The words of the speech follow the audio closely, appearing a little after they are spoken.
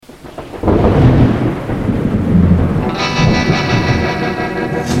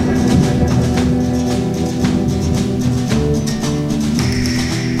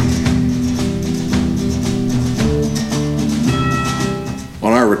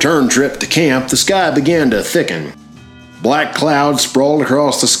return trip to camp, the sky began to thicken. Black clouds sprawled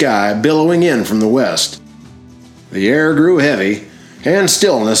across the sky, billowing in from the west. The air grew heavy, and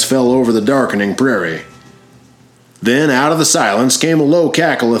stillness fell over the darkening prairie. Then out of the silence came a low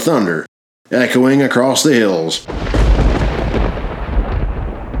cackle of thunder, echoing across the hills.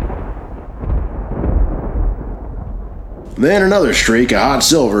 Then another streak of hot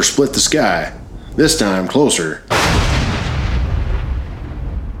silver split the sky, this time closer.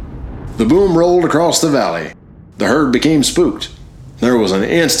 The boom rolled across the valley. The herd became spooked. There was an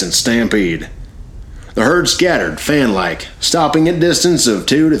instant stampede. The herd scattered, fan-like, stopping at distance of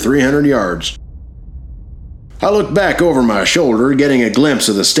 200 to 300 yards. I looked back over my shoulder, getting a glimpse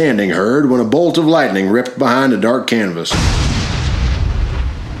of the standing herd when a bolt of lightning ripped behind a dark canvas.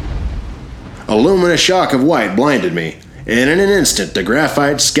 A luminous shock of white blinded me, and in an instant the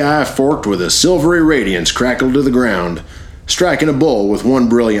graphite sky forked with a silvery radiance crackled to the ground, striking a bull with one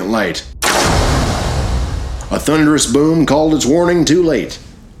brilliant light. A thunderous boom called its warning too late.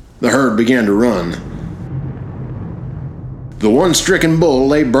 The herd began to run. The one stricken bull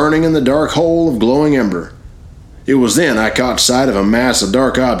lay burning in the dark hole of glowing ember. It was then I caught sight of a mass of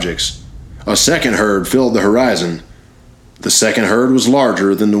dark objects. A second herd filled the horizon. The second herd was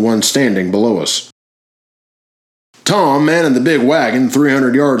larger than the one standing below us. Tom, man in the big wagon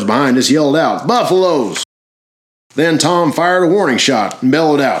 300 yards behind us, yelled out, "Buffaloes!" Then Tom fired a warning shot and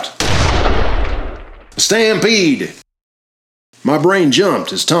bellowed out, "Stampede!" My brain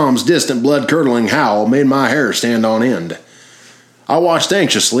jumped as Tom's distant blood-curdling howl made my hair stand on end. I watched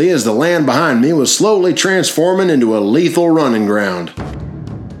anxiously as the land behind me was slowly transforming into a lethal running ground.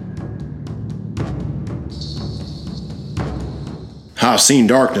 I've seen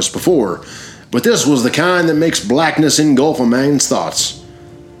darkness before, but this was the kind that makes blackness engulf a man's thoughts.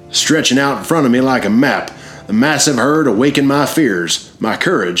 Stretching out in front of me like a map, the massive herd awakened my fears, my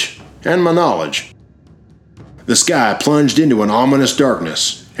courage, and my knowledge. The sky plunged into an ominous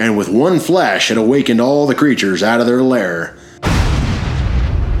darkness, and with one flash it awakened all the creatures out of their lair.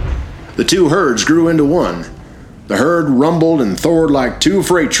 The two herds grew into one. The herd rumbled and thorred like two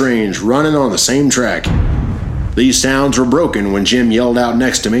freight trains running on the same track. These sounds were broken when Jim yelled out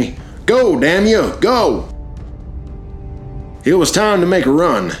next to me, "Go, damn you, go!" It was time to make a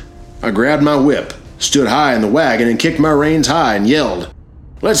run. I grabbed my whip, stood high in the wagon and kicked my reins high and yelled,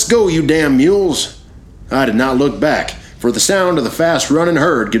 "Let's go, you damn mules!" I did not look back, for the sound of the fast-running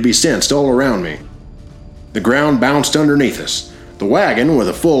herd could be sensed all around me. The ground bounced underneath us. The wagon, with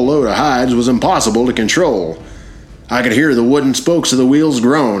a full load of hides, was impossible to control. I could hear the wooden spokes of the wheels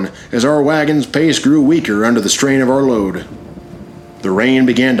groan as our wagon's pace grew weaker under the strain of our load. The rain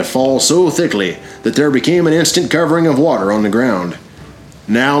began to fall so thickly that there became an instant covering of water on the ground.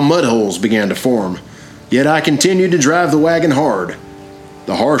 Now mud holes began to form, yet I continued to drive the wagon hard.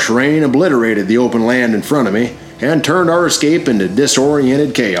 The harsh rain obliterated the open land in front of me and turned our escape into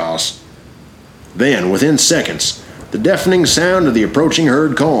disoriented chaos. Then, within seconds, the deafening sound of the approaching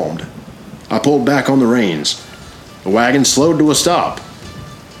herd calmed. I pulled back on the reins. The wagon slowed to a stop.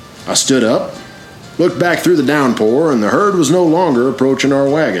 I stood up, looked back through the downpour, and the herd was no longer approaching our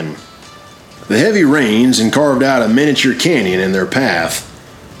wagon. The heavy rains had carved out a miniature canyon in their path.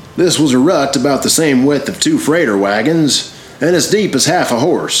 This was a rut about the same width of two freighter wagons and as deep as half a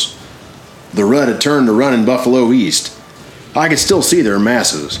horse. The rut had turned to running buffalo east. I could still see their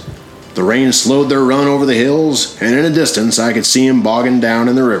masses. The rain slowed their run over the hills, and in a distance I could see them bogging down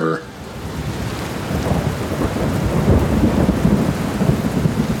in the river.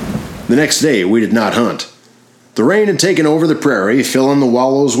 The next day we did not hunt. The rain had taken over the prairie, filling the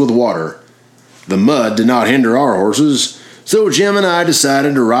wallows with water. The mud did not hinder our horses, so Jim and I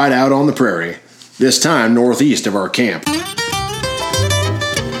decided to ride out on the prairie, this time northeast of our camp.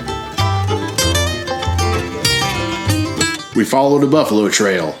 We followed a buffalo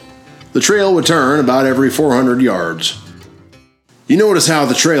trail. The trail would turn about every 400 yards. "You notice how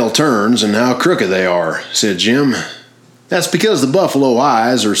the trail turns and how crooked they are," said Jim. "That's because the buffalo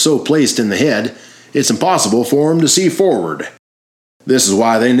eyes are so placed in the head, it's impossible for them to see forward. This is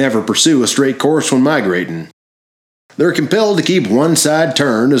why they never pursue a straight course when migrating. They're compelled to keep one side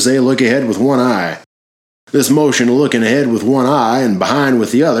turned as they look ahead with one eye. This motion of looking ahead with one eye and behind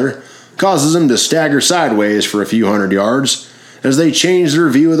with the other causes them to stagger sideways for a few hundred yards as they change their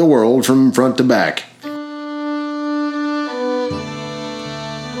view of the world from front to back."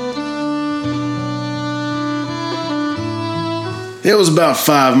 It was about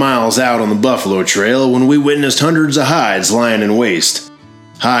 5 miles out on the buffalo trail when we witnessed hundreds of hides lying in waste,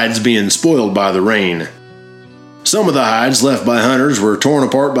 hides being spoiled by the rain. Some of the hides left by hunters were torn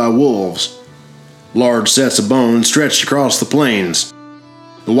apart by wolves. Large sets of bones stretched across the plains.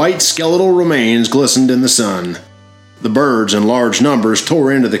 The The white skeletal remains glistened in the sun. The birds in large numbers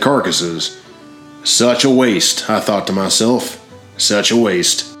tore into the carcasses. Such a waste, I thought to myself. Such a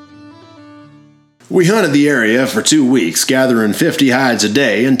waste. We hunted the area for 2 weeks, gathering 50 hides a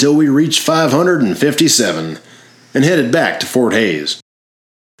day until we reached 557 and headed back to Fort Hays.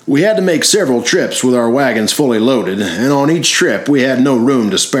 We had to make several trips with our wagons fully loaded, and on each trip we had no room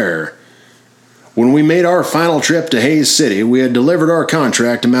to spare. When we made our final trip to Hays City, we had delivered our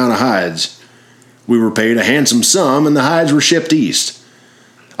contract amount of hides. We were paid a handsome sum, and the hides were shipped east.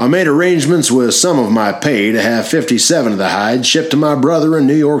 I made arrangements with some of my pay to have 57 of the hides shipped to my brother in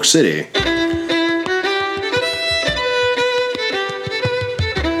New York City.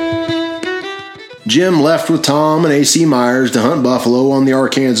 Jim left with Tom and A.C. Myers to hunt buffalo on the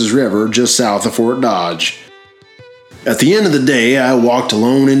Arkansas River just south of Fort Dodge. At the end of the day, I walked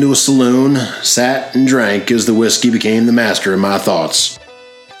alone into a saloon, sat and drank as the whiskey became the master of my thoughts.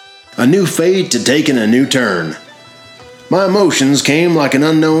 A new fate had taken a new turn. My emotions came like an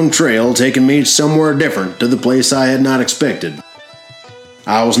unknown trail taking me somewhere different to the place I had not expected.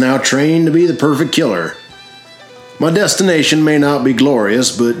 I was now trained to be the perfect killer. My destination may not be glorious,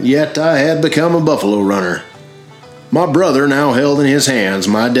 but yet I had become a buffalo runner. My brother now held in his hands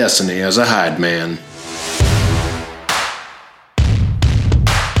my destiny as a hide man.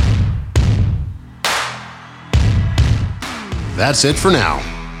 That's it for now.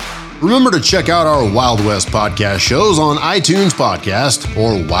 Remember to check out our Wild West podcast shows on iTunes Podcast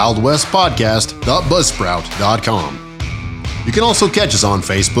or wildwestpodcast.buzzsprout.com. You can also catch us on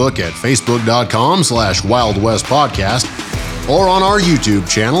Facebook at facebook.com/Wild West Podcast or on our YouTube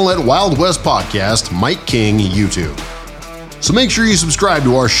channel at Wild West Podcast Mike King YouTube. So make sure you subscribe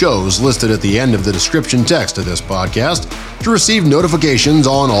to our shows listed at the end of the description text of this podcast to receive notifications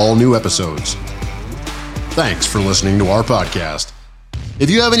on all new episodes. Thanks for listening to our podcast. If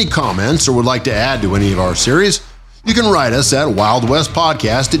you have any comments or would like to add to any of our series, you can write us at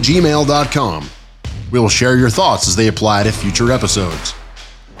wildwestpodcast@gmail.com. We'll share your thoughts as they apply to future episodes.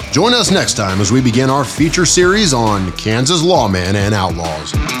 Join us next time as we begin our feature series on Kansas lawmen and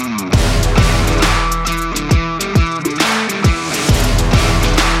outlaws.